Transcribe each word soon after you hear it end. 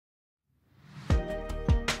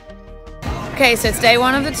Okay, so it's day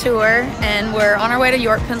one of the tour, and we're on our way to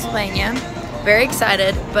York, Pennsylvania. Very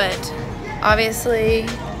excited, but obviously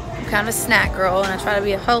I'm kind of a snack girl, and I try to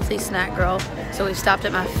be a healthy snack girl. So we've stopped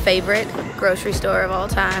at my favorite grocery store of all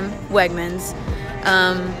time, Wegmans.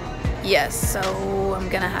 Yes, so I'm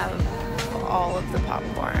gonna have all of the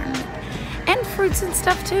popcorn and fruits and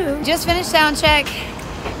stuff too. Just finished sound check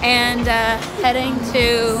and heading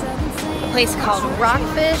to a place called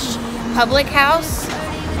Rockfish Public House,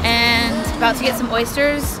 and about to get some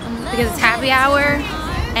oysters because it's happy hour,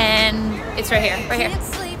 and it's right here, right here.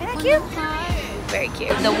 Isn't that cute? Very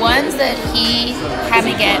cute. The ones that he had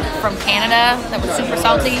me get from Canada that were super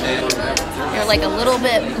salty, they're like a little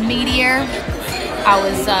bit meatier.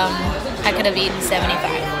 I could have eaten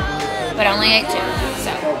 75, but I only ate 2,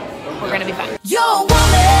 so we're gonna be fine.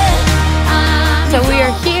 So we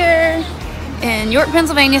are here in York,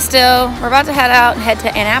 Pennsylvania still. We're about to head out and head to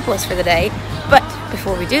Annapolis for the day, but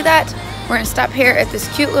before we do that, we're gonna stop here at this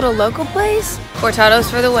cute little local place. Cortados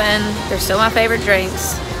for the win. They're still my favorite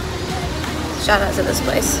drinks. Shout out to this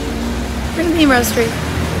place. Green Bean Roastery.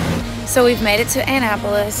 So we've made it to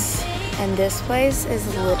Annapolis, and this place is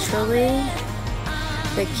literally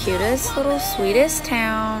the cutest little sweetest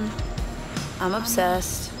town. I'm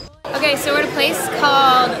obsessed. Okay, so we're at a place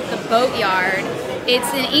called the Boatyard.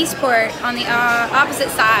 It's in Eastport on the opposite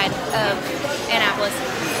side of Annapolis,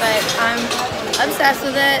 but I'm obsessed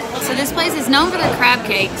with it. So this place is known for their crab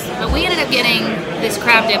cakes, but we ended up getting this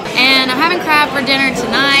crab dip, and I'm having crab for dinner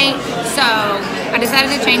tonight, so I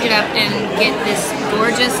decided to change it up and get this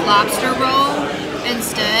gorgeous lobster roll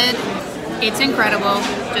instead. It's incredible,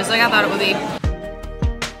 just like I thought it would be.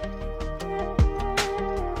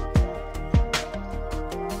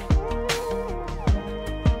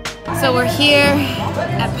 So we're here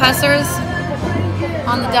at Pusser's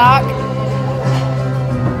on the dock.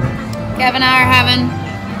 Gavin and I are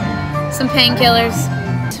having some painkillers.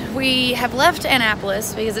 We have left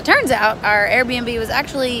Annapolis because it turns out our Airbnb was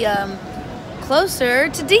actually closer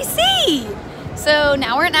to DC. So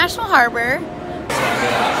now we're at National Harbor. This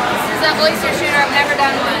is an oyster shooter. I've never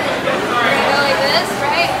done one. We're gonna go like this,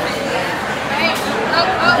 right? Right?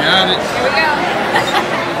 Oh. Got it. Here we go.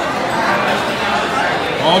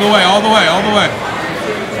 All the way, all the way, all the way.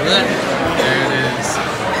 There it is.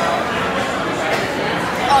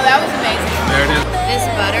 Oh, that was amazing. There it is. This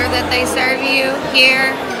butter that they serve you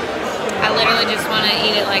here, I literally just want to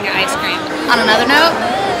eat it like ice cream. On another note,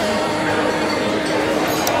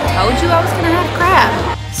 I told you I was going to have crab.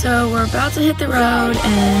 So we're about to hit the road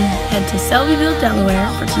and head to Selbyville, Delaware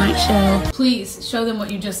for tonight's show. Please show them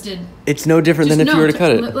what you just did. It's no different than if you were to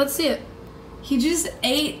cut it. Let's see it. He just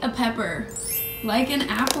ate a pepper. Like an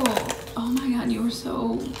apple. Oh my god, you were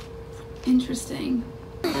so interesting.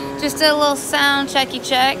 Just a little sound checky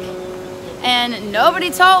check. And nobody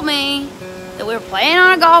told me that we were playing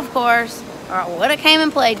on a golf course, or I would have came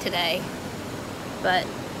and played today. But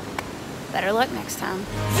better luck next time.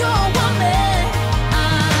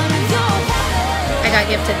 I got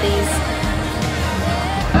gifted these.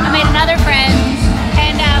 I made another friend,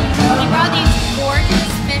 and he brought these gorgeous